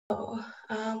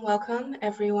Welcome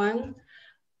everyone.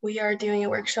 We are doing a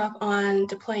workshop on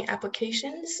deploying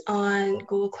applications on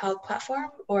Google Cloud Platform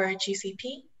or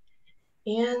GCP.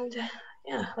 And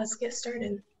yeah, let's get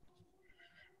started.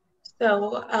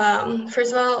 So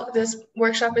first of all, this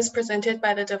workshop is presented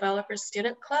by the Developer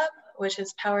Student Club, which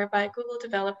is powered by Google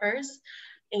developers.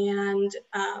 And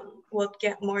we'll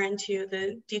get more into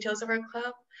the details of our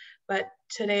club. But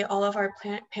today, all of our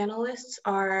panelists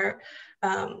are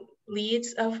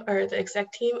leads of, or the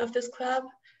exec team of this club.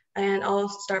 And I'll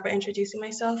start by introducing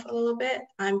myself a little bit.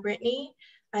 I'm Brittnie.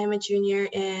 I'm a junior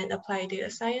in Applied Data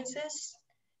Sciences.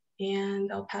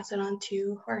 And I'll pass it on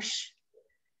to Harsh,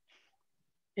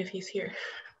 if he's here.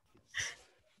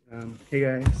 Hey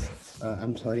guys,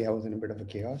 I'm sorry I was in a bit of a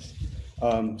chaos.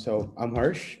 So I'm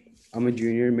Harsh. I'm a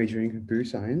junior majoring in computer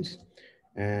science,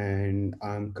 and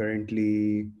I'm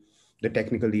currently the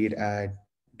technical lead at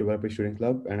Developer Student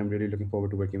Club, and I'm really looking forward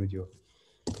to working with you.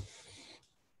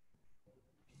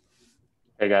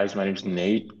 Hey guys, my name is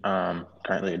Nate.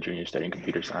 Currently a junior studying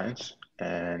computer science,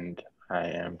 and I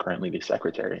am currently the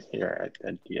secretary here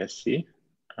at DSC.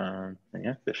 And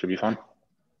yeah, this should be fun.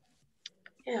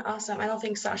 Yeah, awesome. I don't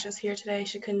think Sasha's here today.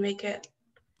 She couldn't make it.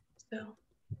 So,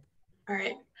 all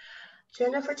right.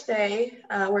 Agenda for today,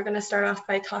 we're going to start off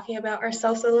by talking about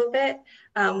ourselves a little bit,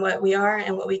 what we are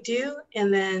and what we do,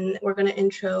 and then we're going to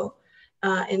intro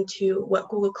into what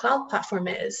Google Cloud Platform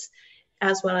is,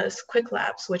 as well as Quick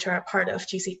Labs, which are a part of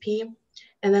GCP.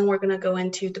 And then we're going to go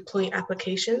into deploying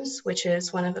applications, which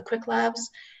is one of the Quick Labs.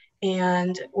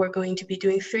 And we're going to be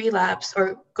doing 3 labs,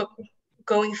 or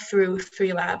going through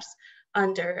 3 labs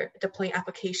under deploying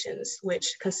applications,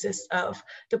 which consists of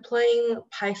deploying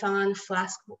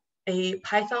a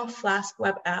Python Flask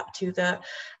web app to the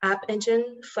App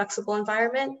Engine flexible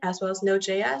environment, as well as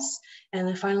Node.js. And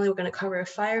then finally, we're going to cover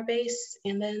Firebase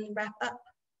and then wrap up.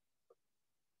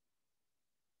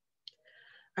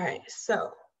 All right,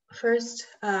 so first,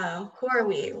 who are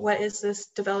we? What is this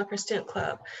Developer Student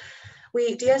Club?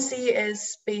 DSC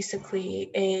is basically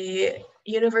a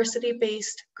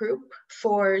university-based group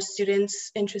for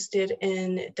students interested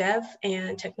in dev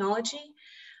and technology.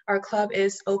 Our club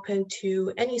is open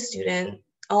to any student,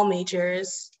 all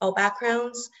majors, all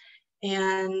backgrounds.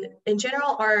 And in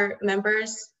general, our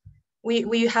members,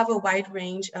 we have a wide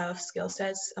range of skill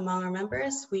sets among our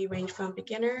members. We range from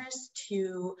beginners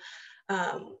to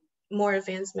more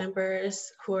advanced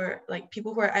members who are like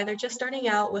people who are either just starting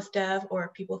out with dev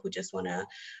or people who just want to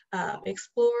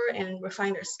explore and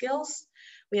refine their skills.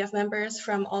 We have members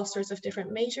from all sorts of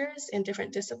different majors and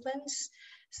different disciplines.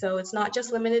 So it's not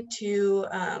just limited to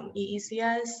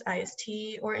EECS,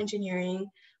 IST, or engineering.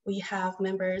 We have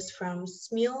members from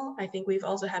SMEAL. I think we've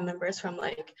also had members from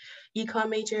like econ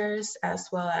majors, as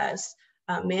well as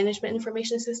management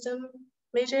information system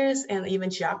majors and even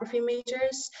geography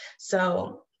majors.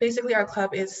 So basically our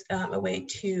club is a way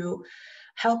to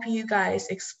help you guys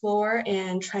explore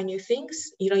and try new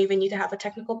things. You don't even need to have a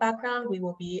technical background. We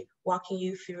will be walking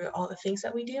you through all the things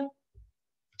that we do.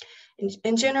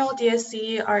 In general,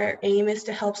 DSC, our aim is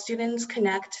to help students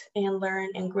connect and learn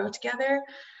and grow together.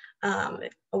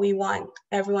 We want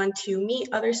everyone to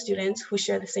meet other students who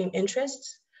share the same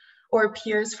interests or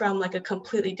peers from like a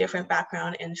completely different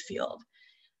background and field.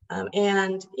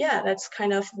 And yeah, that's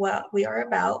kind of what we are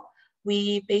about.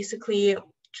 We basically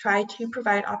try to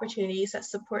provide opportunities that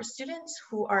support students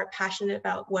who are passionate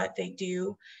about what they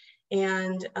do.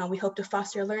 And we hope to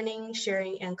foster learning,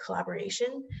 sharing, and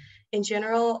collaboration. In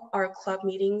general, our club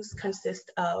meetings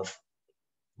consist of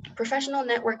professional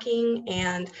networking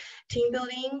and team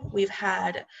building. We've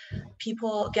had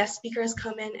guest speakers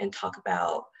come in and talk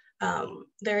about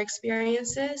their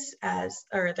experiences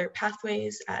or their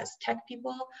pathways as tech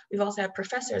people. We've also had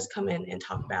professors come in and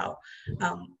talk about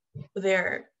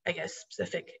their, I guess,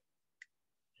 specific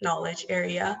knowledge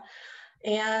area.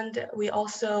 And we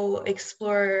also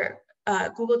explore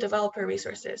Google developer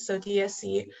resources. So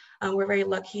DSC, we're very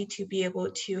lucky to be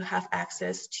able to have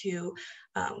access to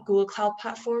Google Cloud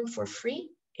Platform for free.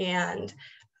 And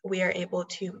we are able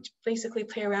to basically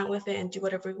play around with it and do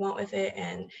whatever we want with it.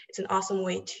 And it's an awesome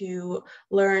way to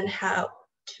learn how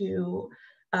to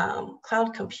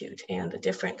cloud compute and the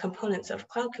different components of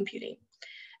cloud computing.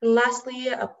 And lastly,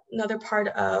 another part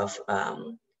of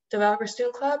Developer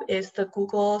Student Club is the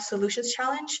Google Solutions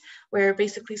Challenge, where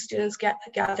basically students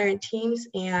gather in teams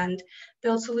and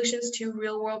build solutions to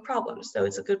real world problems. So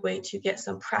it's a good way to get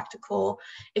some practical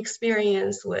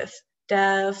experience with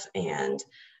dev and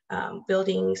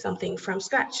building something from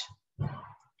scratch.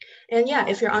 And yeah,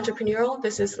 if you're entrepreneurial,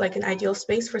 this is like an ideal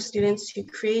space for students to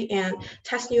create and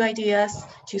test new ideas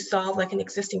to solve like an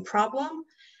existing problem.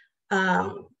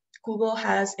 Google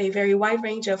has a very wide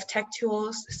range of tech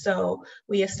tools, so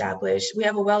we have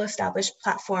a well-established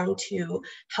platform to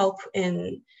help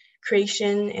in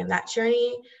creation and that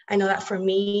journey. I know that for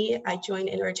me, I joined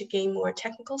in order to gain more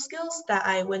technical skills that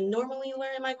I would normally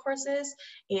learn in my courses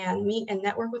and meet and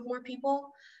network with more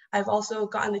people. I've also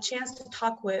gotten the chance to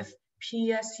talk with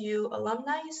PSU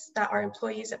alumni that are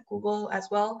employees at Google as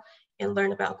well, and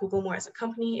learn about Google more as a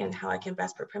company and how I can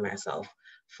best prepare myself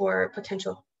for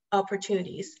potential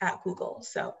opportunities at Google.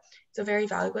 So it's a very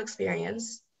valuable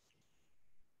experience.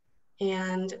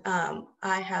 And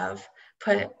I have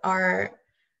put our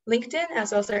LinkedIn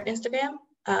as well as our Instagram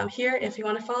here if you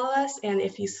want to follow us. And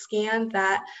if you scan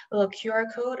that little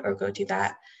QR code or go to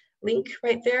that link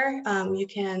right there, you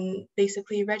can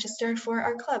basically register for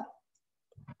our club.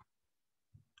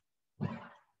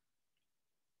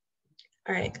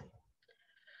 All right.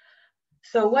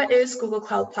 So what is Google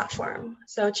Cloud Platform?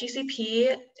 So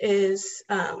GCP is,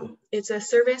 it's a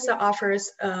service that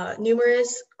offers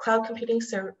numerous cloud computing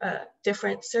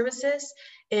different services.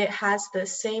 It has the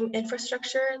same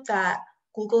infrastructure that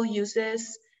Google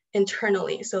uses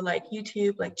internally. So like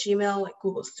YouTube, like Gmail, like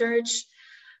Google Search.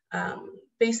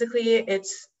 Basically,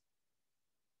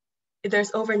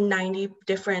 there's over 90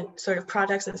 different sort of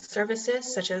products and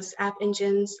services, such as app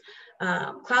engines,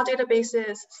 cloud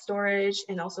databases, storage,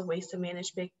 and also ways to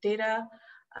manage big data,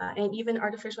 and even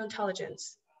artificial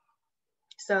intelligence.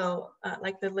 So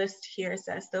like the list here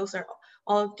says, those are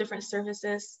all different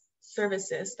services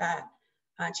that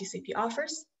GCP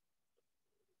offers.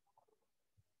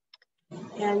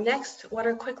 And next, what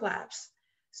are quick labs?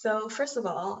 So first of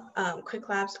all, quick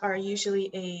labs are usually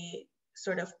a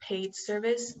sort of paid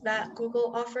service that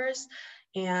Google offers.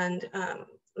 And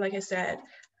like I said,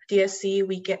 DSC,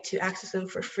 we get to access them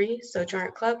for free. So join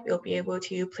our club, you'll be able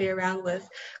to play around with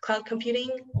cloud computing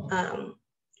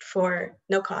for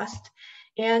no cost.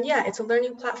 And yeah, it's a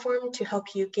learning platform to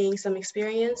help you gain some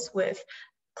experience with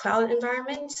cloud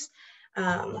environments.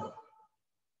 Our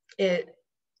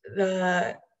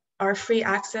free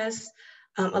access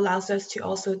allows us to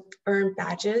also earn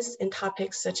badges in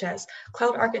topics such as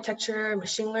cloud architecture,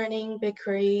 machine learning,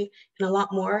 BigQuery, and a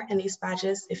lot more. And these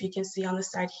badges, if you can see on the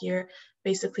side here,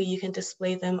 basically you can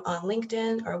display them on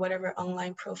LinkedIn or whatever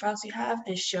online profiles you have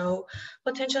and show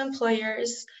potential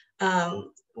employers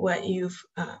what you've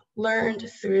learned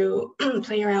through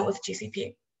playing around with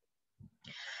GCP.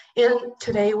 And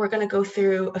today we're going to go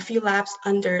through a few labs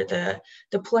under the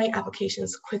Deploying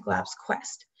Applications Quick Labs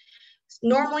quest.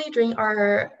 Normally during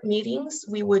our meetings,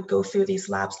 we would go through these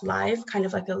labs live, kind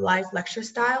of like a live lecture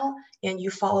style, and you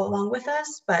follow along with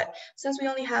us. But since we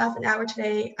only have an hour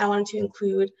today, I wanted to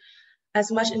include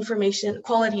as much information,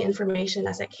 quality information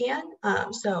as I can.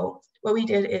 So what we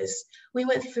did is we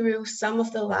went through some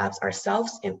of the labs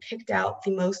ourselves and picked out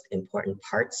the most important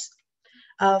parts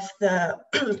of the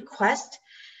quest.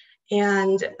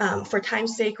 And for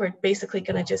time's sake, we're basically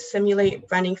going to just simulate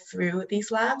running through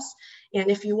these labs. And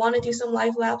if you want to do some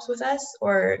live labs with us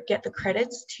or get the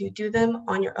credits to do them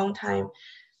on your own time,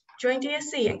 join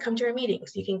DSC and come to our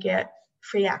meetings. You can get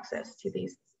free access to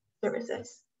these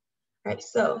services. All right,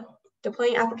 so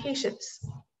deploying applications.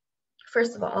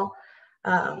 First of all,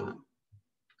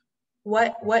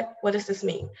 what does this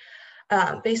mean?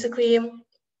 Basically,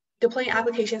 deploying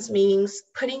applications means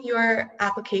putting your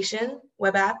application,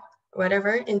 web app,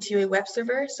 whatever, into a web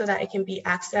server so that it can be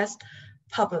accessed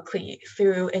publicly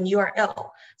through an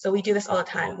URL. So we do this all the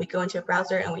time. We go into a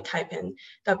browser and we type in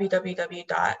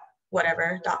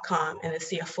www.whatever.com and then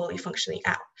see a fully functioning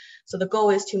app. So the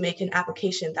goal is to make an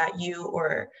application that you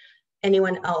or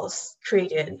anyone else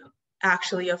created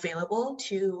actually available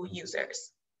to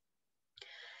users.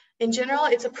 In general,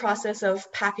 it's a process of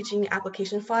packaging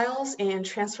application files and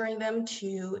transferring them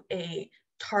to a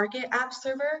target app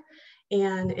server.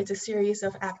 And it's a series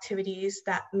of activities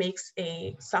that makes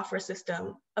a software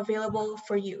system available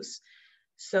for use.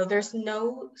 So there's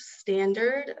no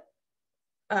standard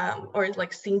or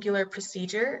like singular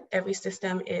procedure. Every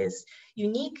system is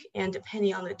unique, and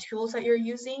depending on the tools that you're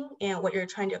using and what you're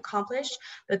trying to accomplish,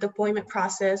 the deployment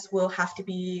process will have to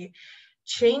be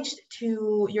changed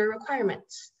to your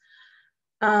requirements.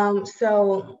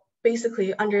 So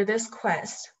basically under this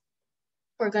quest,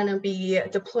 we're going to be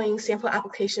deploying sample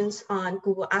applications on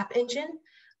Google App Engine.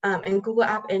 And Google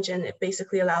App Engine, it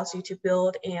basically allows you to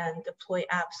build and deploy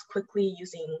apps quickly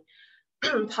using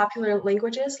popular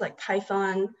languages like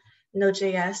Python,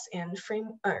 Node.js, and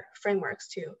frameworks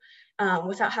too,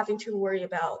 without having to worry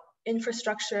about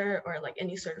infrastructure or like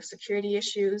any sort of security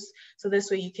issues. So this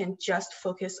way you can just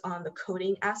focus on the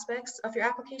coding aspects of your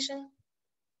application.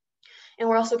 And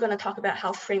we're also going to talk about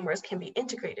how frameworks can be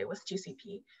integrated with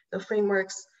GCP. The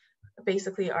frameworks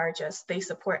basically are just, they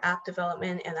support app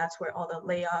development, and that's where all the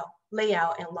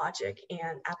layout and logic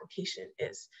and application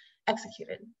is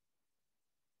executed.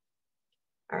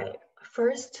 All right,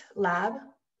 first lab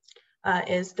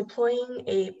is deploying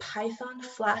a Python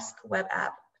Flask web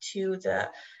app to the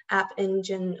App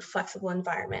Engine flexible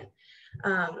environment.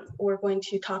 We're going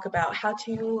to talk about how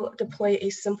to deploy a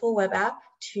simple web app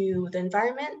to the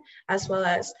environment, as well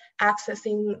as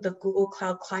accessing the Google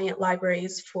Cloud Client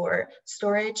libraries for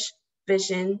storage,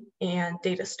 vision, and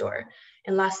data store.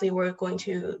 And lastly, we're going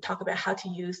to talk about how to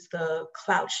use the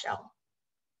Cloud Shell.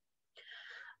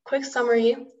 Quick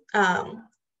summary.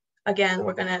 Again,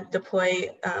 we're going to deploy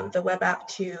the web app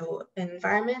to an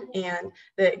environment, and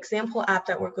the example app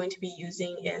that we're going to be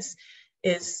using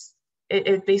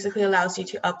it basically allows you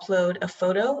to upload a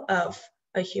photo of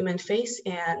a human face,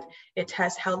 and it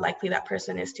tests how likely that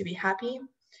person is to be happy.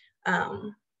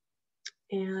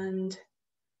 And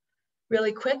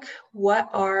really quick, what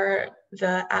are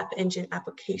the App Engine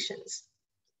applications?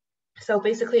 So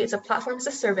basically, it's a platform as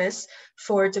a service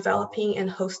for developing and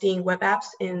hosting web apps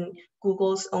in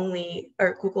Google's own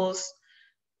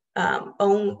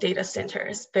data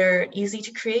centers. They're easy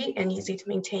to create and easy to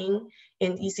maintain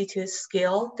and easy to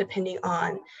scale depending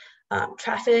on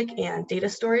traffic and data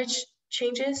storage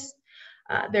changes.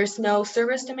 There's no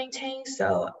servers to maintain.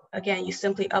 So again, you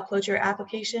simply upload your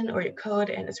application or your code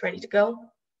and it's ready to go.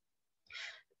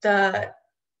 The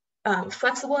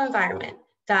flexible environment,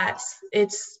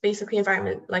 it's basically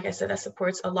environment, like I said, that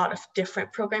supports a lot of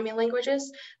different programming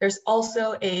languages. There's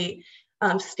also a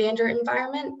standard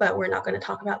environment, but we're not going to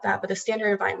talk about that. But the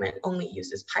standard environment only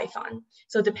uses Python.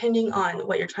 So depending on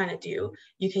what you're trying to do,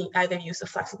 you can either use the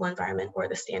flexible environment or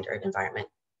the standard environment.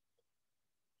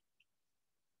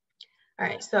 All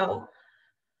right, so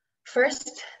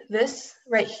first, this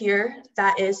right here,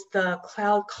 that is the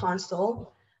Cloud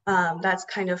Console. That's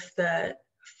kind of the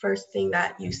first thing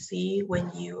that you see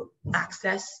when you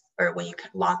access or when you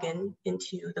log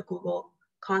into the Google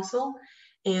console.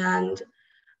 And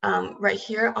right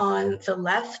here on the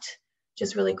left,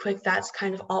 just really quick, that's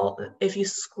kind of all, if you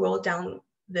scroll down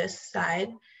this side,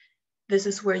 this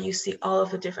is where you see all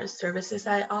of the different services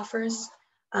that it offers.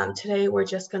 Today, we're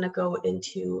just gonna go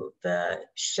into the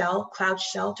shell, Cloud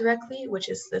Shell directly, which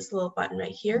is this little button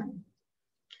right here.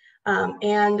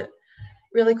 And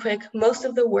really quick, most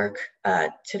of the work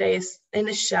today is in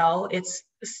the shell. It's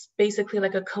basically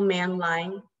like a command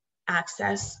line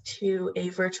access to a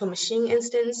virtual machine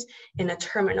instance in a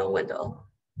terminal window.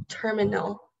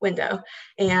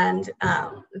 And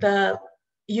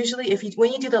usually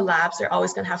when you do the labs, they're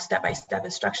always going to have step-by-step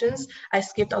instructions. I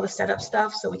skipped all the setup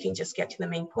stuff so we can just get to the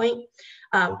main point.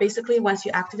 Basically, once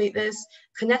you activate this,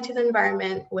 connect to the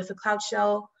environment with a Cloud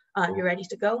Shell, you're ready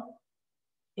to go.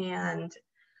 And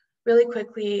really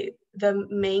quickly, the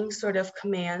main sort of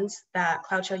commands that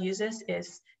Cloud Shell uses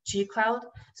is gcloud.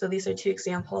 So these are two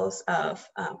examples of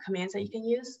commands that you can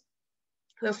use.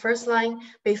 The first line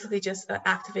basically just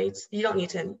activates, you don't need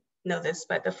to know this,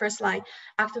 but the first line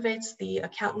activates the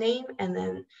account name, and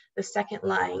then the second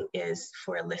line is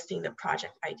for listing the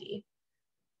project ID.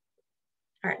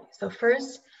 All right, so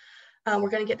first, we're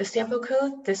going to get the sample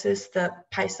code. This is the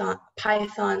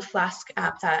Python Flask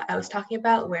app that I was talking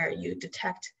about, where you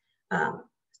detect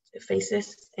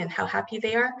faces and how happy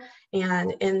they are.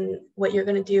 And what you're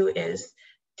going to do is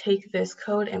take this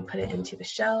code and put it into the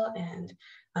shell and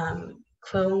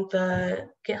clone the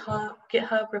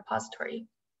GitHub repository.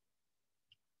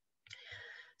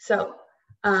 So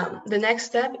the next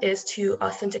step is to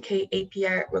authenticate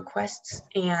API requests.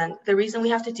 And the reason we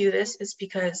have to do this is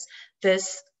because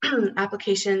this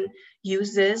application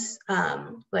uses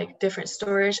like different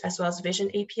storage as well as Vision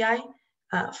API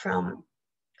from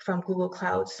Google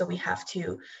Cloud. So we have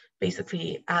to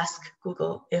basically ask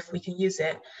Google if we can use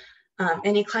it.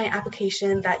 Any client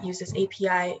application that uses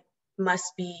API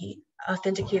must be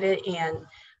authenticated and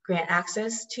grant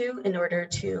access to in order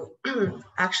to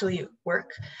actually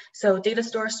work. So data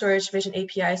store, storage, Vision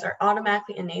APIs are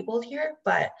automatically enabled here,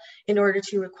 but in order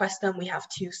to request them, we have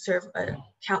to serve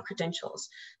account credentials.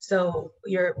 So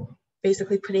you're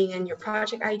basically putting in your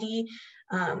project ID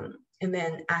and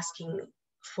then asking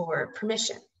for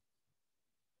permission.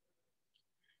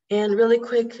 And really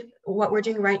quick, what we're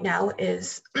doing right now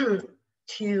is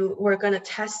we're going to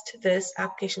test this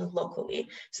application locally.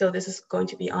 So this is going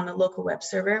to be on a local web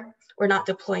server. We're not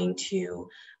deploying to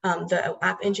the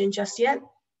App Engine just yet.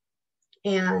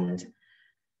 And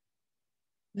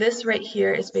this right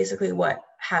here is basically what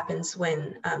happens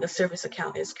when the service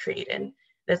account is created.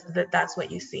 That's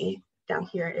what you see down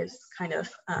here is kind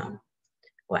of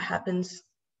what happens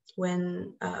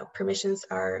when permissions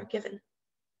are given.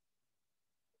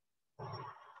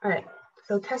 All right,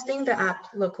 so testing the app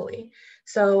locally.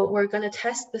 So we're going to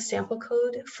test the sample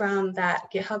code from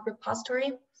that GitHub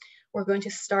repository. We're going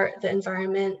to start the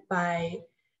environment by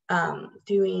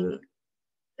doing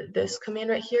this command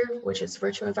right here, which is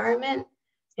virtual environment.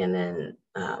 And then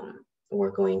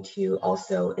we're going to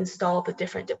also install the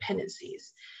different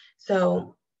dependencies.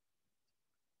 So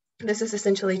this is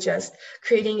essentially just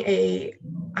creating a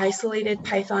isolated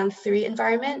Python 3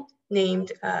 environment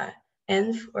named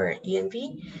env or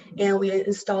env, and we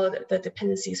installed the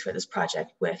dependencies for this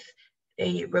project with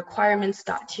a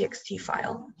requirements.txt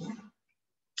file.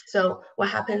 So what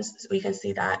happens, we can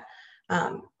see that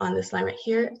on this line right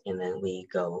here, and then we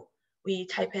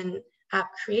type in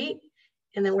app create,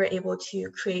 and then we're able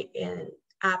to create an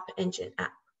app engine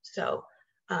app. So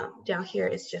down here,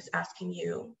 it's just asking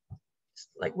you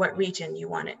like what region you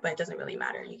want it, but it doesn't really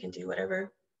matter. You can do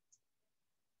whatever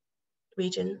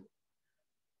region.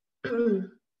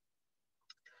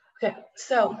 Okay,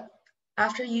 so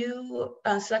after you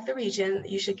select the region,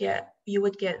 you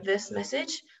would get this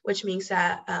message, which means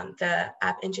that the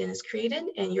app engine is created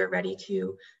and you're ready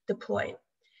to deploy.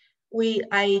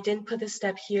 I didn't put this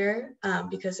step here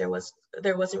because there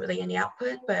wasn't really any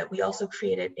output, but we also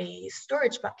created a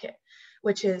storage bucket,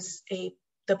 which is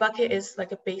the bucket is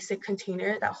like a basic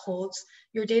container that holds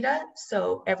your data.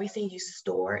 So everything you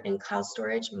store in cloud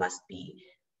storage must be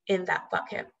in that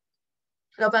bucket.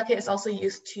 The bucket is also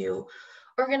used to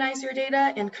organize your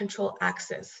data and control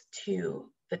access to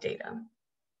the data.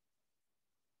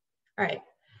 All right,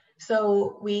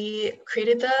 so we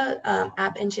created the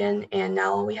app engine, and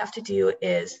now all we have to do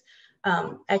is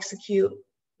execute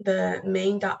the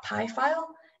main.py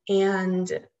file.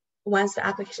 And once the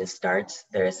application starts,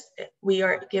 we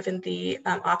are given the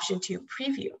option to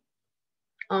preview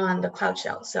on the Cloud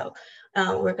Shell. So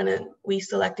we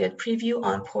selected preview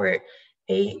on port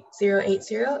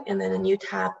 8080, and then a new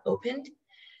tab opened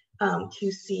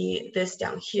to see this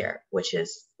down here, which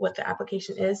is what the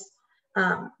application is.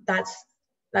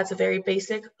 That's a very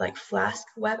basic like Flask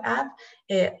web app.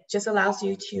 It just allows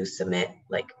you to submit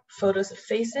like photos of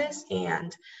faces,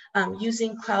 and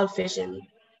using Cloud Vision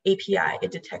API,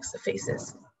 it detects the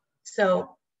faces.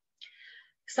 So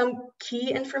some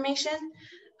key information,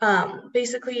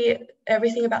 basically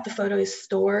everything about the photo is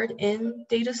stored in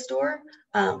data store.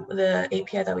 The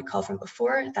API that we called from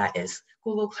before, that is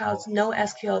Google Cloud's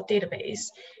NoSQL database,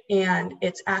 and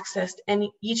it's accessed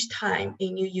each time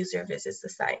a new user visits the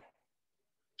site.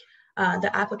 The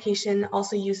application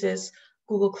also uses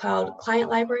Google Cloud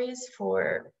client libraries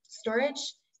for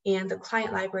storage, and the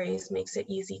client libraries makes it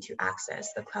easy to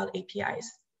access the cloud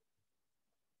APIs.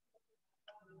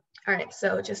 All right,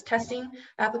 so just testing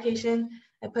the application.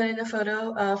 I put in a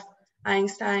photo of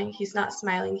Einstein. He's not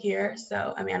smiling here.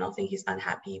 So, I mean, I don't think he's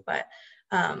unhappy, but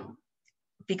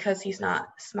because he's not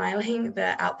smiling,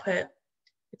 the output,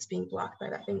 it's being blocked by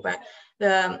that thing, but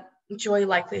the joy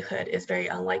likelihood is very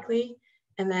unlikely.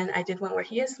 And then I did one where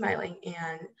he is smiling,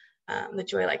 and the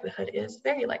joy likelihood is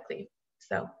very likely.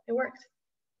 So it worked.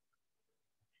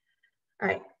 All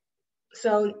right,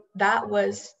 so that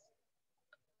was,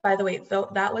 by the way,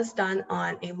 that was done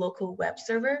on a local web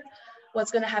server.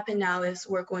 What's going to happen now is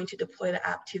we're going to deploy the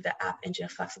app to the App Engine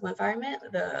Flexible environment,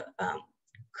 the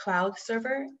cloud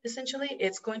server, essentially.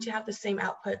 It's going to have the same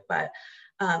output, but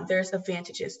there's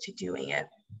advantages to doing it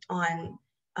on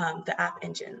the App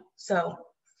Engine. So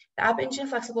the App Engine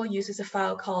Flexible uses a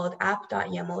file called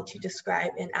app.yaml to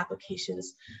describe an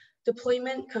application's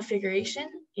deployment configuration,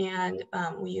 and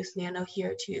we use Nano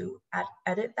here to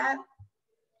edit that.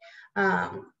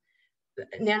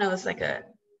 Nano is like a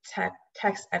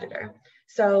text editor.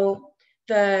 So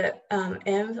the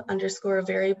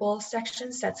env_variable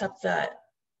section sets up the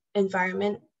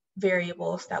environment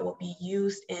variables that will be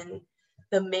used in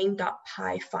the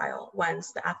main.py file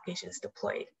once the application is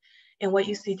deployed. And what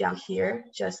you see down here,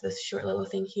 just this short little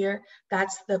thing here,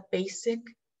 that's the basic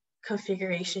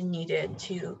configuration needed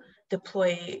to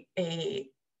deploy a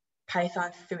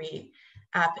Python 3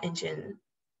 app engine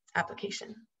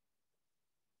application.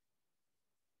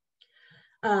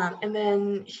 And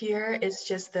then here is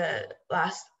just the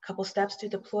last couple steps to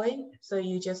deploy. So all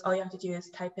you have to do is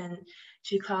type in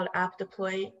gcloud app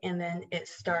deploy, and then it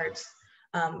starts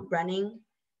running.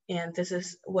 And this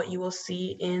is what you will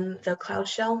see in the Cloud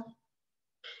Shell.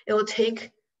 It will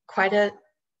take quite a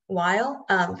while.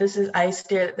 I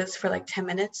stared at this for like 10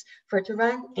 minutes for it to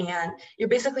run, and you're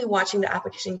basically watching the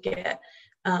application get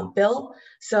built.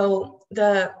 So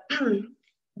the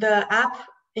App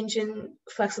Engine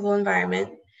Flexible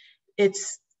environment,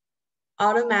 it's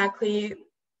automatically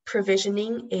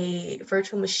provisioning a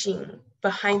virtual machine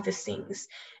behind the scenes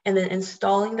and then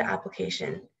installing the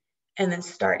application and then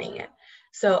starting it.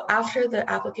 So after the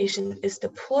application is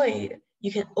deployed,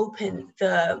 you can open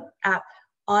the app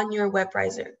on your web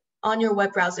browser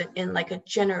in like a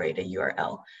generated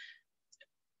URL.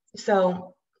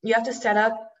 So you have to set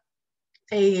up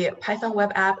a Python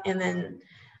web app and then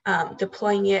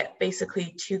deploying it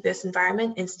basically to this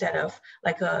environment instead of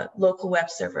like a local web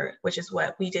server, which is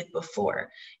what we did before.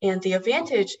 And the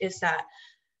advantage is that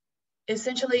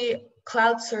essentially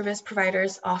cloud service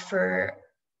providers offer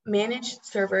managed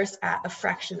servers at a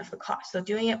fraction of the cost. So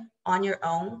doing it on your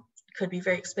own could be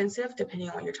very expensive depending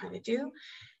on what you're trying to do.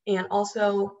 And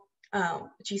also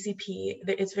GCP,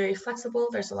 it's very flexible.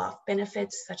 There's a lot of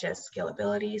benefits such as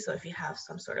scalability. So if you have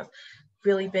some sort of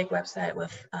really big website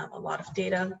with a lot of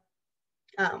data,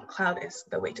 cloud is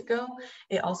the way to go.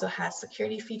 It also has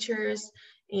security features,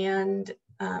 and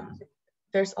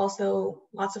there's also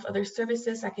lots of other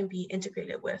services that can be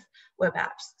integrated with web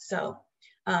apps. So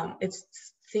it's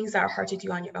things that are hard to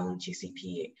do on your own.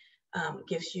 GCP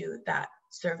gives you that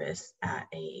service at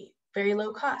a very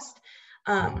low cost.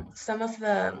 Some of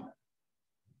the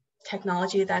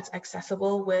technology that's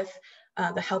accessible with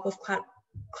the help of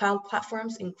cloud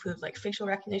platforms include like facial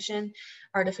recognition,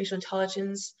 artificial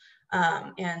intelligence,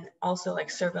 and also like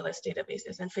serverless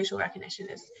databases. And facial recognition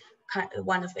is kind of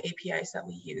one of the APIs that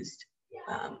we used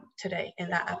today in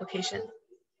that application.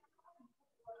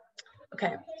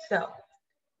 Okay, so,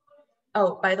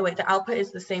 oh, by the way, the output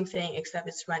is the same thing except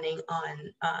it's running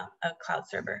on a cloud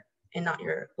server and not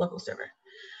your local server.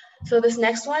 So this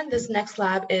next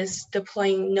lab is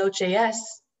deploying Node.js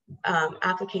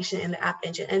application in the app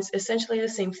engine. And it's essentially the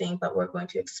same thing, but we're going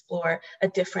to explore a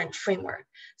different framework.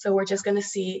 So we're just going to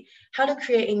see how to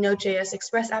create a Node.js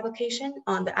Express application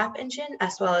on the app engine,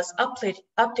 as well as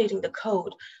updating the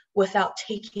code without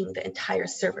taking the entire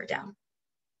server down.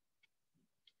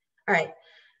 All right,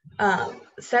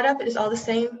 setup is all the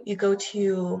same. You go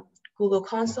to Google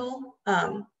Console,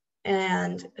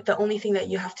 and the only thing that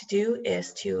you have to do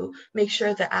is to make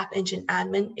sure the App Engine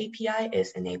Admin API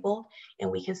is enabled, and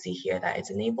we can see here that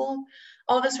it's enabled.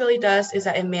 All this really does is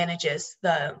that it manages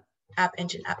the App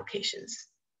Engine applications.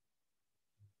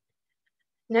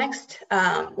 Next,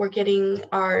 we're getting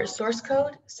our source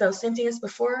code. So same thing as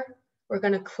before, we're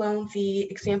going to clone the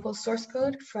example source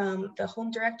code from the home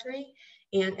directory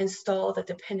and install the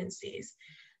dependencies.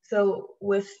 So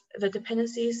with the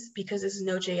dependencies, because this is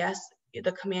Node.js,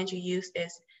 the command you use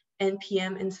is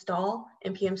npm install.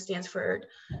 npm stands for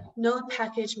Node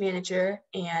Package Manager,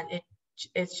 and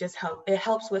it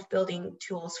helps with building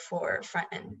tools for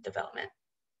front-end development.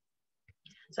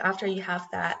 So after you have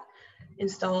that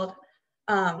installed,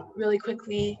 really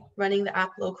quickly running the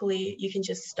app locally, you can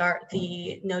just start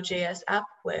the Node.js app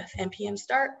with npm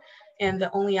start, and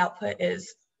the only output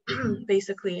is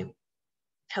basically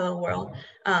hello world.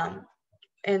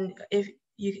 And if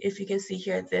you can see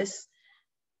here, this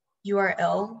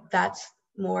URL, that's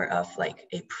more of like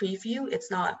a preview.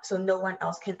 It's not, so no one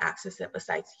else can access it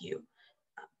besides you.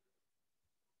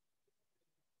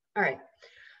 All right,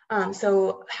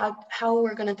 so how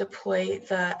we're going to deploy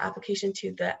the application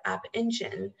to the app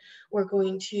engine, we're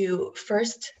going to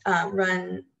first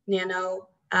run nano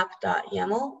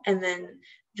app.yaml, and then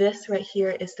this right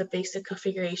here is the basic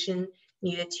configuration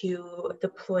needed to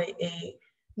deploy a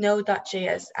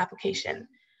node.js application.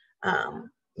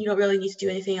 You don't really need to do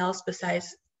anything else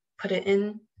besides put it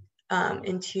in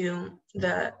into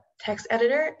the text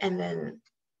editor and then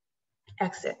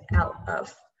exit out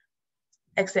of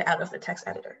the text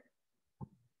editor.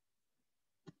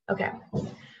 Okay,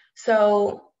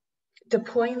 so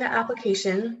deploying the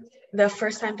application, the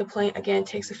first time deploying, again,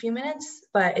 takes a few minutes,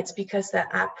 but it's because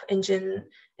the app engine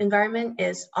environment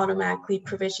is automatically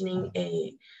provisioning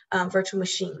a virtual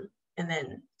machine and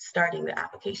then starting the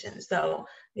application. So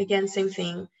again, same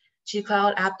thing,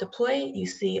 gcloud app deploy, you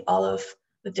see all of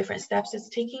the different steps it's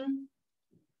taking,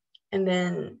 and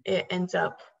then it ends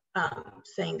up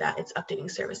saying that it's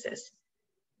updating services.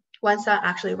 Once that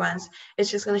actually runs, it's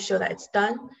just going to show that it's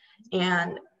done.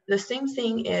 And the same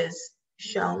thing is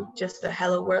shown, just the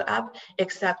Hello World app,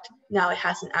 except now it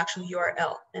has an actual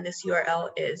URL. And this URL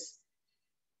is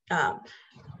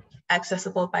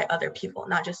accessible by other people,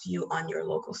 not just you on your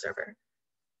local server.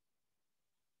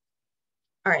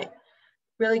 All right,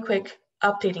 really quick,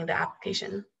 updating the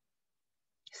application.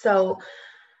 So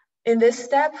in this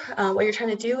step, what you're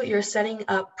trying to do, you're setting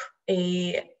up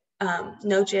a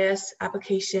Node.js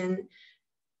application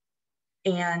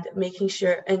and making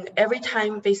sure, and every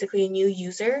time basically a new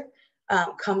user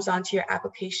comes onto your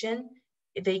application,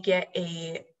 they get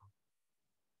a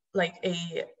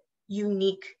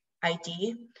unique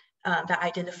ID that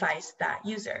identifies that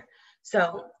user.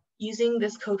 So using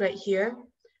this code right here,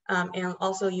 And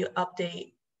also you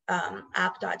update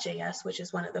app.js, which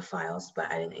is one of the files,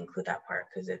 but I didn't include that part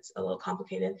because it's a little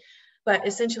complicated. But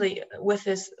essentially with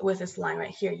this line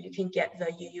right here, you can get the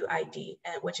UUID,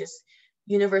 which is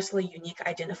universally unique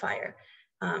identifier.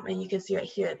 And you can see right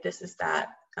here, this is that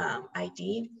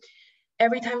ID.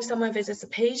 Every time someone visits a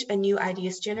page, a new ID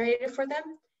is generated for them.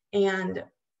 And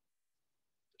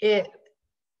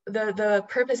the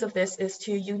purpose of this is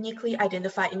to uniquely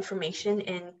identify information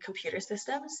in computer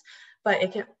systems, but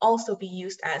it can also be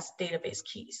used as database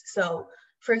keys. So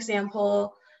for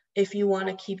example, if you want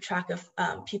to keep track of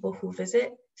people who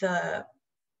visit your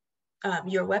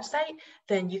website,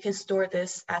 then you can store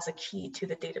this as a key to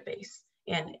the database,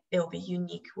 and it will be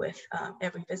unique with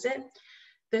every visit.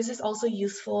 This is also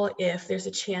useful if there's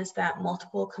a chance that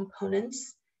multiple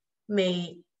components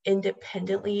may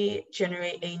independently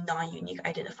generate a non-unique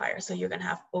identifier. So you're going to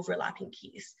have overlapping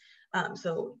keys.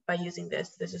 So by using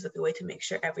this is a good way to make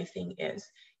sure everything is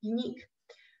unique.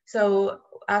 So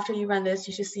after you run this,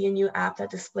 you should see a new app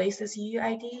that displays this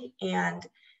UUID. And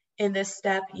in this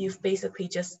step, you've basically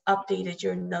just updated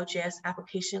your Node.js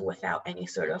application without any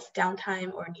sort of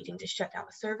downtime or needing to shut down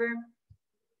the server.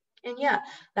 And yeah,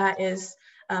 that is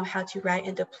how to write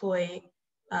and deploy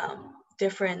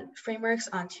different frameworks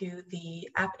onto the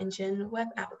App Engine web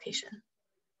application.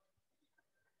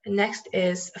 And next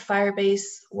is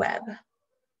Firebase Web.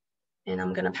 And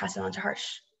I'm going to pass it on to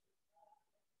Harsh.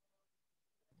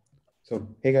 So,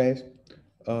 hey guys.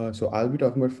 So I'll be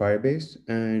talking about Firebase,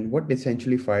 and what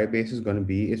essentially Firebase is going to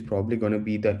be is probably going to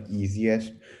be the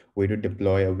easiest way to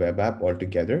deploy a web app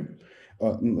altogether.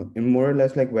 More or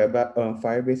less like web app,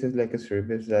 Firebase is like a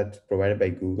service that's provided by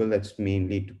Google that's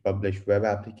mainly to publish web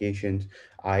applications,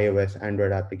 iOS,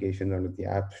 Android applications onto the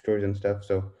app stores and stuff.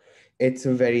 So it's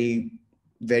a very,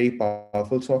 very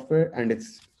powerful software, and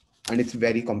it's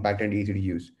very compact and easy to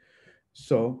use.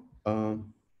 So,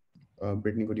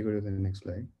 Brittnie, could you go to the next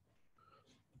slide?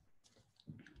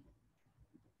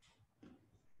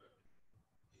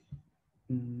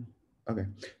 Okay,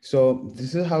 so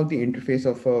this is how the interface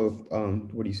of a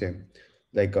what do you say,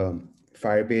 like a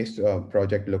Firebase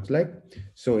project looks like.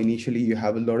 So initially, you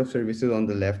have a lot of services on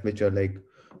the left, which are like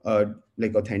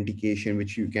authentication,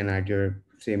 which you can add your,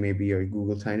 say, maybe your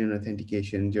Google sign-in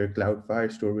authentication, your Cloud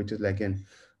Firestore, which is like a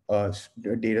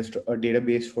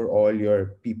database for all your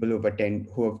people who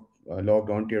have logged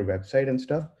onto your website and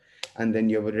stuff. And then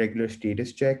you have a regular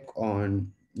status check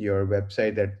on your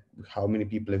website, that how many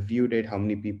people have viewed it, how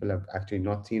many people have actually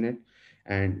not seen it,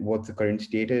 and what's the current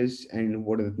status, and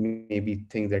what are maybe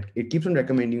things that it keeps on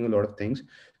recommending a lot of things.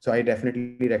 So I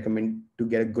definitely recommend to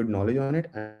get a good knowledge on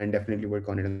it and definitely work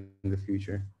on it in the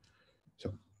future.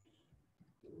 So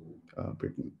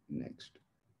Brittnie next.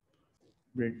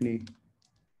 Brittnie.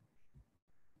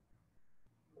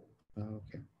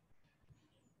 Okay.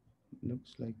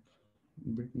 Looks like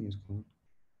Brittnie is gone.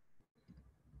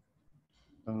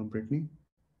 Brittnie.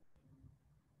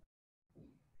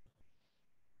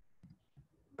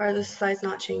 Are the slides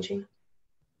not changing?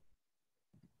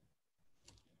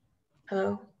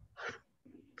 Hello?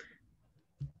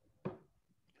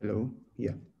 Hello.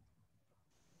 Yeah.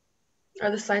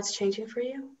 Are the slides changing for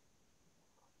you?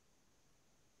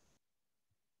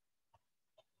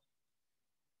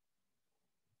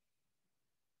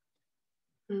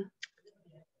 Hmm.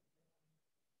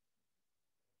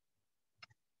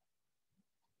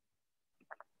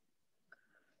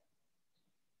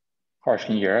 Harsh,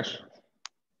 can you hear us?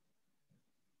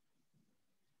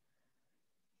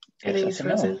 I think he's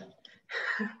frozen.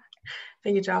 I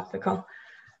think he dropped the call.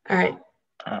 All right.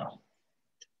 Oh.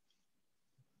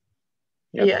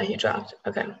 Yep. Yeah, he dropped.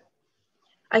 Okay.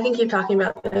 I can keep talking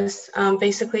about this.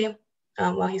 Basically,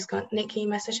 while he's gone. Nate, can you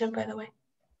message him, by the way?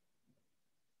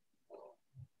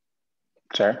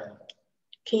 Sorry?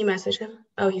 Can you message him?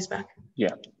 Oh, he's back.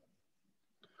 Yeah.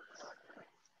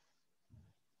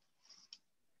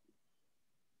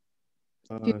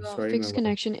 To fix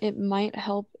connection, it might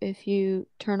help if you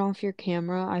turn off your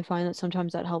camera. I find that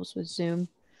sometimes that helps with Zoom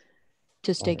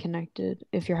to stay connected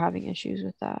if you're having issues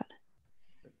with that.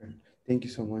 Thank you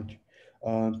so much.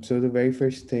 So the very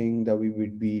first thing that we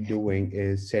would be doing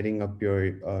is setting up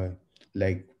your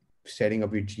setting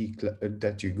up your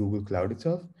that's your Google Cloud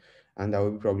itself, and that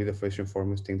would be probably the first and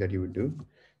foremost thing that you would do.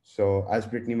 So as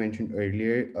Brittnie mentioned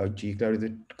earlier, G Cloud is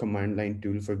a command line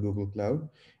tool for Google Cloud,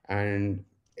 and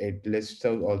it lists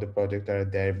out all the projects that are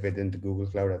there within the Google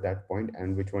Cloud at that point,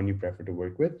 and which one you prefer to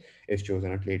work with is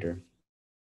chosen out later.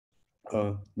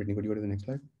 Brittnie, could you go to the next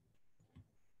slide?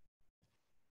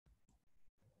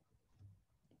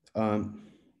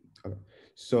 Okay.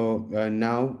 So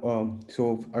now,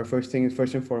 so our first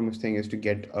and foremost thing is to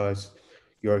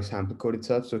your sample code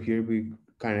itself. So here we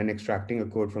kind of extracting a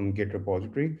code from Git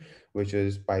repository, which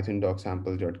is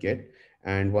python.sample.git.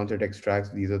 And once it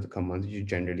extracts, these are the commands you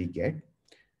generally get.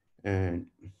 And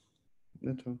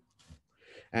that's all.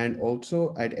 And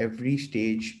also at every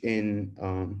stage in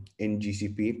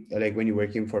GCP, like when you're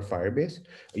working for Firebase,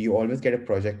 you always get a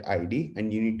project ID,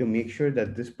 and you need to make sure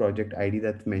that this project ID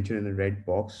that's mentioned in the red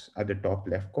box at the top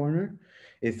left corner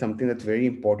is something that's very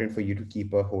important for you to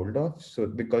keep a hold of. So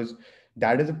because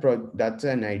that's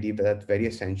an ID that's very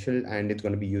essential, and it's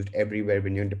going to be used everywhere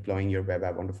when you're deploying your web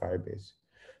app onto Firebase.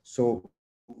 So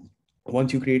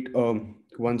once you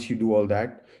do all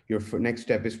that, your next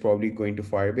step is probably going to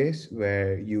Firebase,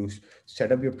 where you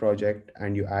set up your project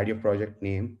and you add your project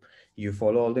name. You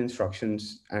follow all the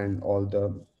instructions and all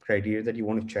the criteria that you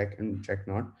want to check and check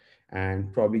not,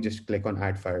 and probably just click on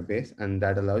add Firebase, and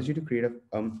that allows you to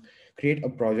create a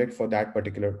project for that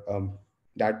particular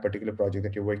project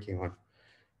that you're working on.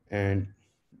 And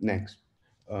next,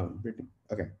 Brittnie.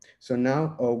 Okay. So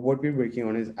now what we're working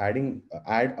on is add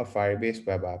a Firebase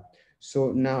web app.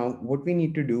 So now what we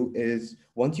need to do is,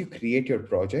 once you create your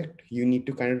project, you need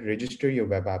to kind of register your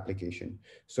web application.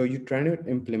 So you're trying to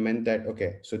implement that.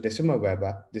 Okay, so this is my web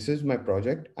app, this is my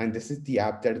project, and this is the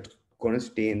app that is going to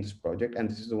stay in this project, and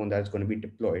this is the one that's going to be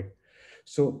deployed.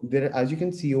 So there, as you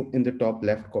can see in the top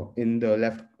left, in the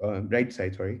left right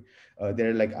side, sorry,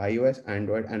 there are like iOS,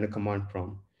 Android, and a command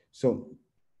prompt. So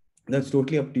that's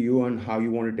totally up to you on how you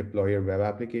want to deploy your web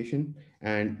application,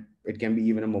 and it can be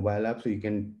even a mobile app, so you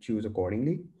can choose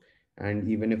accordingly. And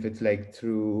even if it's like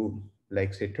through,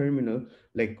 like, say, terminal,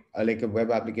 like a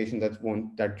web application that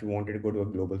you wanted to go to a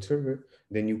global server,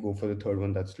 then you go for the third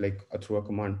one, that's like through a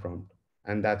command prompt,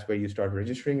 and that's where you start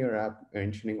registering your app,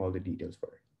 mentioning all the details for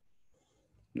it.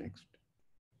 Next.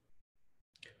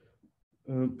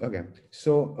 Okay,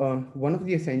 so one of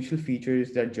the essential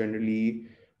features that generally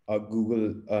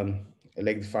Google,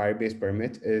 like the Firebase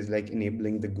permits, is like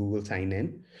enabling the Google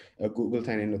sign-in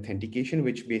authentication,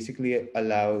 which basically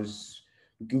allows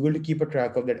Google to keep a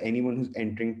track of that anyone who's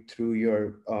entering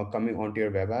through coming onto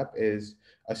your web app is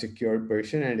a secured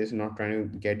person and is not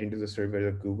trying to get into the server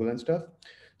of Google and stuff.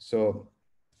 So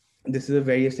this is a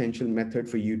very essential method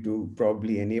for you to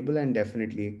probably enable, and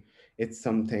definitely it's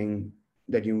something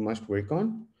that you must work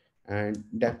on. And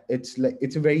that it's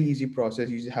a very easy process.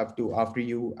 You just have to, after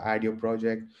you add your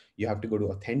project, you have to go to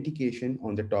authentication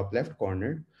on the top left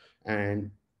corner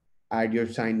and add your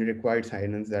required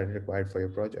sign-ins that are required for your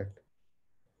project.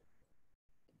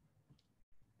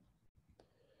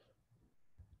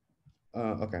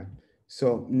 Okay.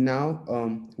 So now,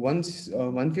 once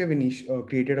we have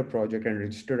created a project and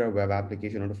registered our web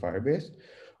application onto Firebase,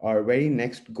 our very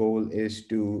next goal is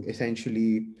to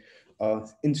essentially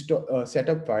set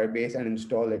up Firebase and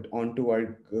install it onto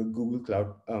our Google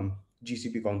Cloud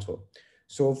GCP console.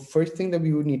 So first thing that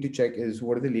we would need to check is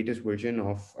what are the latest version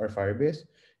of our Firebase,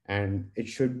 and it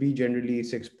should be generally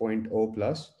 6.0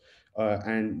 plus.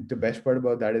 And the best part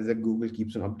about that is that Google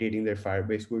keeps on updating their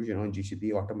Firebase version on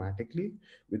GCP automatically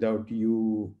without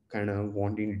you kind of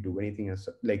wanting to do anything else,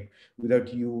 like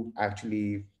without you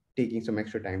actually taking some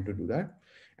extra time to do that.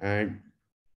 And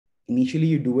initially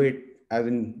you do it as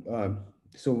in,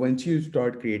 so once you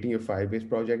start creating your Firebase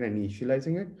project and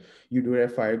initializing it, you do a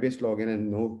Firebase login and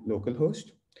no local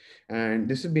host. And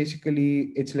this is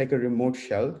basically, it's like a remote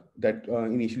shell that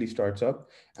initially starts up,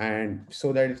 and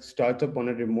so that it starts up on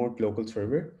a remote local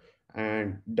server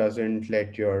and doesn't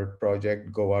let your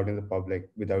project go out in the public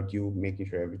without you making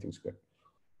sure everything's good.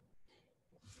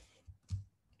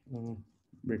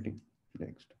 Brittnie,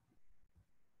 next.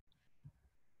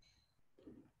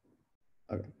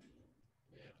 Okay.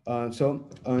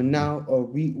 Now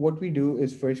what we do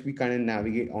is, first we kind of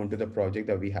navigate onto the project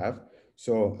that we have.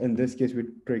 So in this case,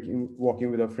 we're walking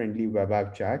with a friendly web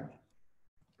app chat,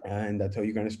 and that's how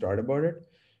you kind of start about it.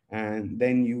 And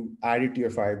then you add it to your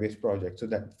Firebase project. So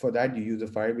that for that you use the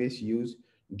Firebase use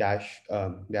dash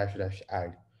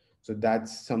add. So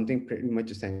that's something pretty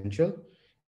much essential.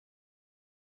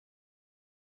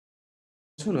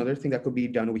 And also another thing that could be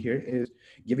done over here is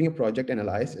giving a project an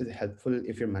alias is helpful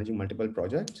if you're managing multiple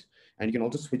projects. And you can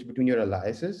also switch between your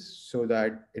aliases so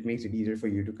that it makes it easier for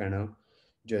you to kind of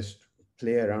just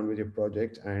play around with your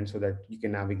project, and so that you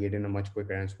can navigate in a much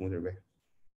quicker and smoother way.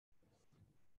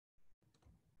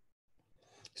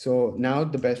 So now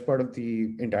the best part of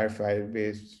the entire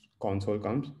Firebase console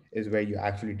comes is where you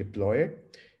actually deploy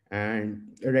it.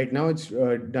 And right now it's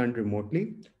done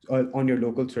remotely on your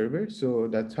local server. So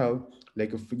that's how,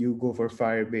 like, if you go for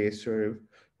Firebase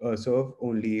serve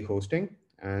only hosting,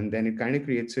 and then it kind of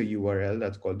creates a URL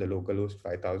that's called the localhost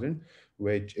 5000,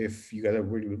 which if you guys have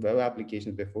worked with web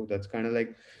applications before, that's kind of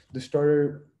like the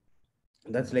starter.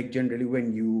 That's like generally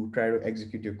when you try to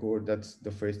execute your code, that's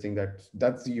the first thing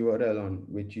that's the URL on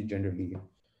which you generally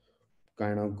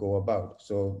kind of go about.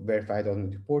 So verify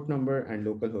the port number, and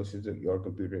localhost is your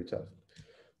computer itself.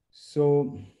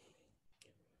 So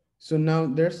now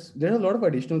there are a lot of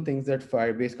additional things that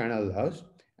Firebase kind of allows,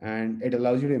 and it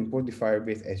allows you to import the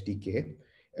Firebase SDK.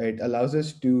 It allows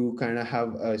us to kind of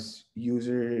have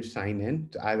user sign in,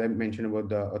 as I mentioned about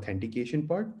the authentication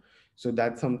part. So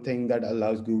that's something that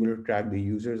allows Google to track the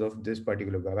users of this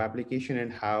particular web application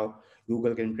and how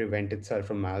Google can prevent itself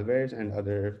from malwares and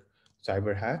other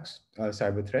cyber hacks,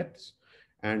 cyber threats.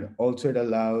 And also it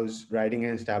allows writing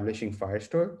and establishing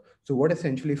Firestore. So what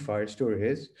essentially Firestore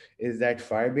is that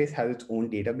Firebase has its own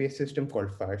database system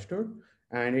called Firestore,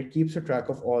 and it keeps a track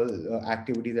of all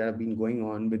activities that have been going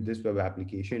on with this web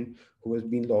application, who has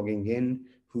been logging in,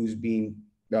 who's been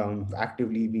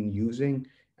actively been using,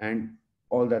 and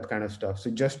all that kind of stuff. So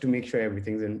just to make sure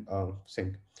everything's in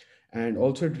sync. And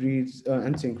also it reads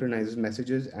and synchronizes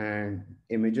messages and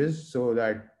images so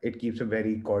that it keeps a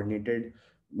very coordinated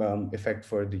effect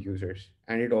for the users.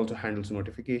 And it also handles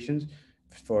notifications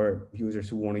for users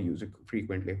who want to use it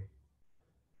frequently.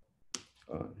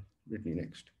 Brittnie,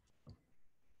 next.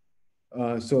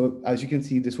 So as you can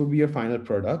see, this would be your final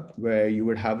product where you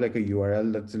would have like a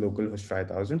URL that's localhost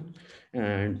 5000,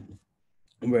 and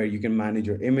where you can manage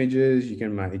your images, you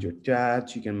can manage your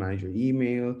chats, you can manage your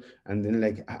email. And then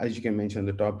like, as you can mention, in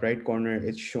the top right corner,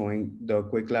 it's showing the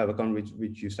quick lab account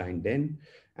which you signed in,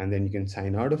 and then you can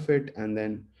sign out of it. And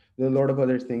then there are a lot of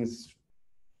other things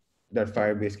that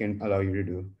Firebase can allow you to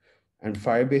do. And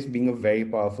Firebase being a very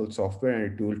powerful software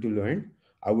and a tool to learn,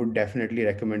 I would definitely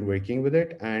recommend working with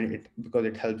it, and because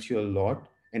it helps you a lot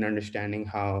in understanding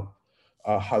how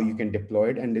you can deploy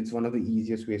it. And it's one of the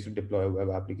easiest ways to deploy a web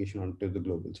application onto the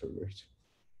global servers.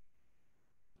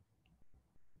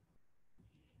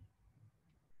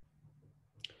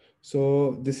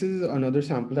 So this is another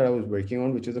sample that I was working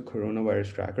on, which is a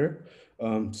coronavirus tracker.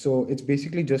 So it's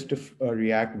basically just a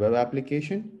React web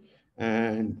application,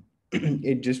 and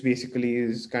it just basically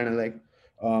is kind of like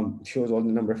shows all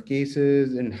the number of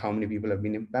cases and how many people have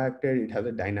been impacted. It has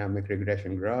a dynamic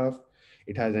regression graph.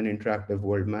 It has an interactive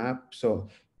world map. So,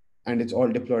 and it's all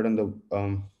deployed on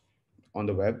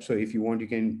the web. So if you want, you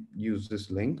can use this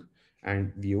link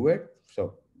and view it.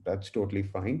 So that's totally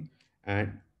fine.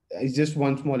 And it's just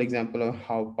one small example of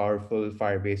how powerful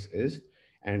Firebase is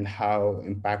and how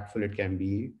impactful it can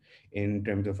be in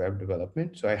terms of web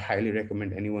development. So I highly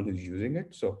recommend anyone who's using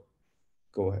it. So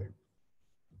go ahead.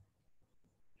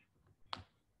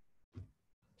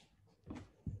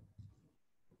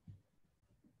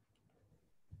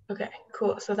 Okay,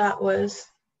 cool. So that was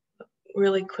a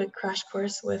really quick crash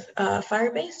course with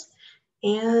Firebase.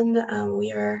 And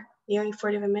we are nearing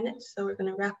 45 minutes, so we're going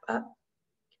to wrap up.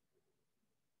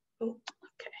 Oh,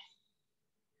 okay.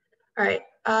 All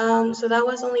right. So that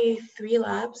was only 3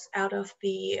 labs out of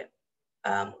the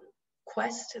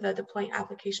quest, the deploying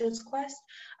applications quest.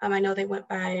 I know they went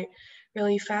by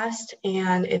really fast,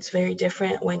 and it's very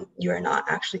different when you're not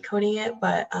actually coding it,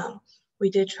 but we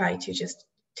did try to just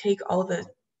take all the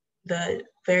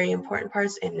very important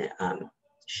parts and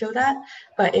show that.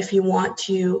 But if you want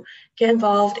to get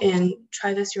involved and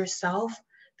try this yourself,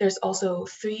 there's also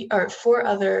 3 or 4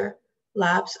 other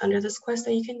labs under this quest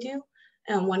that you can do.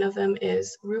 And one of them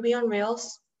is Ruby on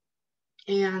Rails.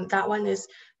 And that one is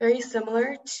very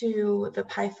similar to the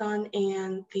Python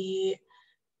and the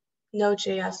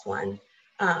Node.js one.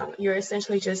 You're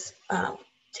essentially just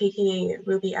taking a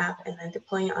Ruby app and then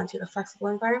deploying it onto the flexible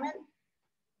environment.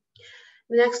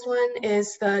 The next one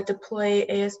is the deploy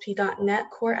ASP.NET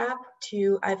Core app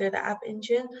to either the app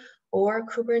engine or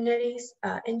Kubernetes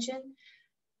engine.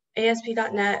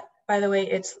 ASP.NET, by the way,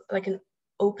 it's like an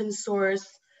open source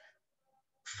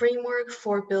framework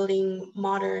for building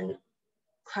modern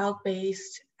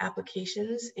cloud-based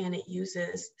applications, and it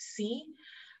uses C.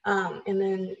 And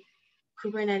then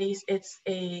Kubernetes, it's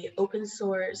a open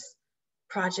source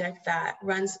project that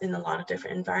runs in a lot of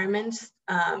different environments.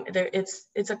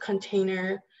 It's a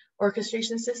container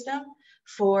orchestration system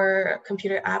for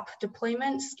computer app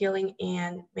deployment, scaling,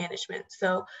 and management.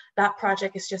 So that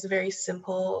project is just a very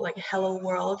simple, like hello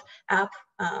world app.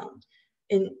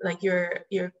 In like you're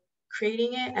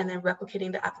creating it and then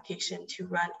replicating the application to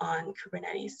run on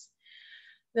Kubernetes.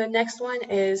 The next one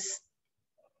is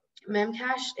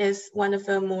Memcache, is one of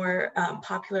the more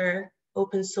popular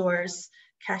open source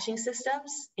caching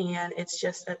systems, and it's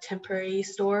just a temporary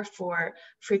store for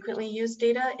frequently used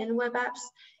data in web apps.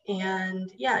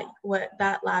 And yeah, what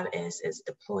that lab is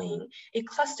deploying a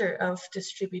cluster of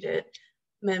distributed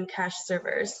memcache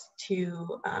servers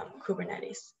to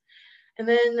Kubernetes. And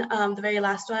then the very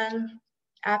last one,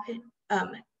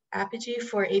 Apigee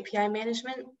for API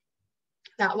management.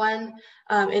 That one,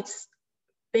 it's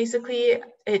basically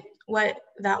what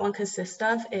that one consists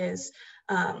of is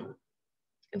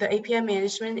the API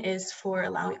management is for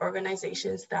allowing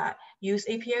organizations that use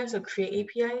APIs or create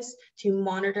APIs to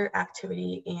monitor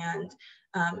activity and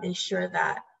ensure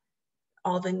that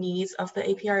all the needs of the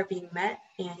API are being met.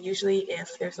 And usually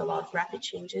if there's a lot of rapid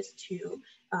changes to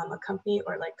a company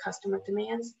or like customer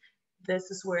demands, this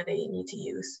is where they need to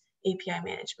use API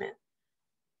management.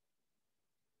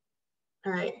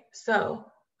 All right, so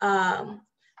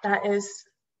that is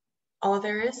all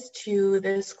there is to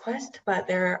this quest, but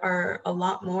there are a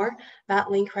lot more.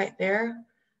 That link right there,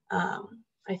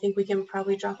 I think we can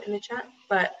probably drop it in the chat,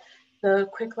 but the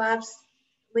Quick Labs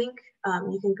link,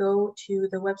 you can go to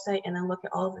the website and then look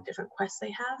at all of the different quests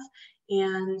they have.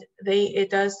 And it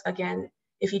does, again,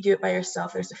 if you do it by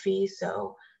yourself, there's a fee.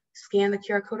 So scan the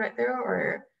QR code right there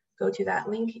or go to that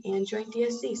link and join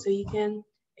DSC so you can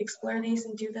explore these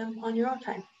and do them on your own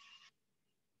time.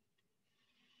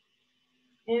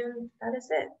 And that is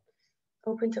it.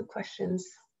 Open to questions.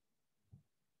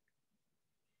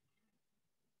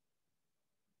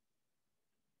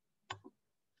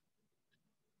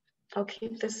 I'll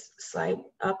keep this slide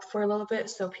up for a little bit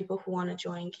so people who want to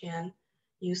join can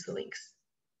use the links.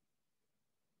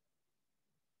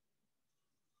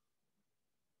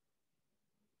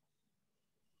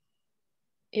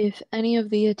 If any of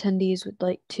the attendees would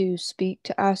like to speak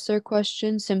to ask their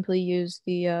question, simply use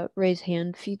the raise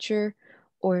hand feature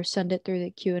or send it through the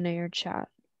Q&A or chat.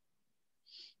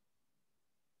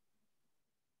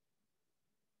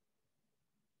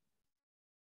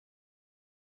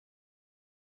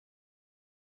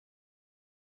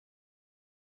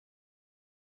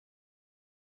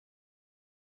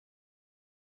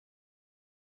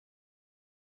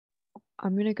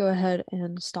 I'm going to go ahead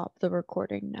and stop the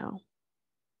recording now.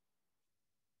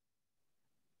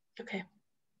 Okay.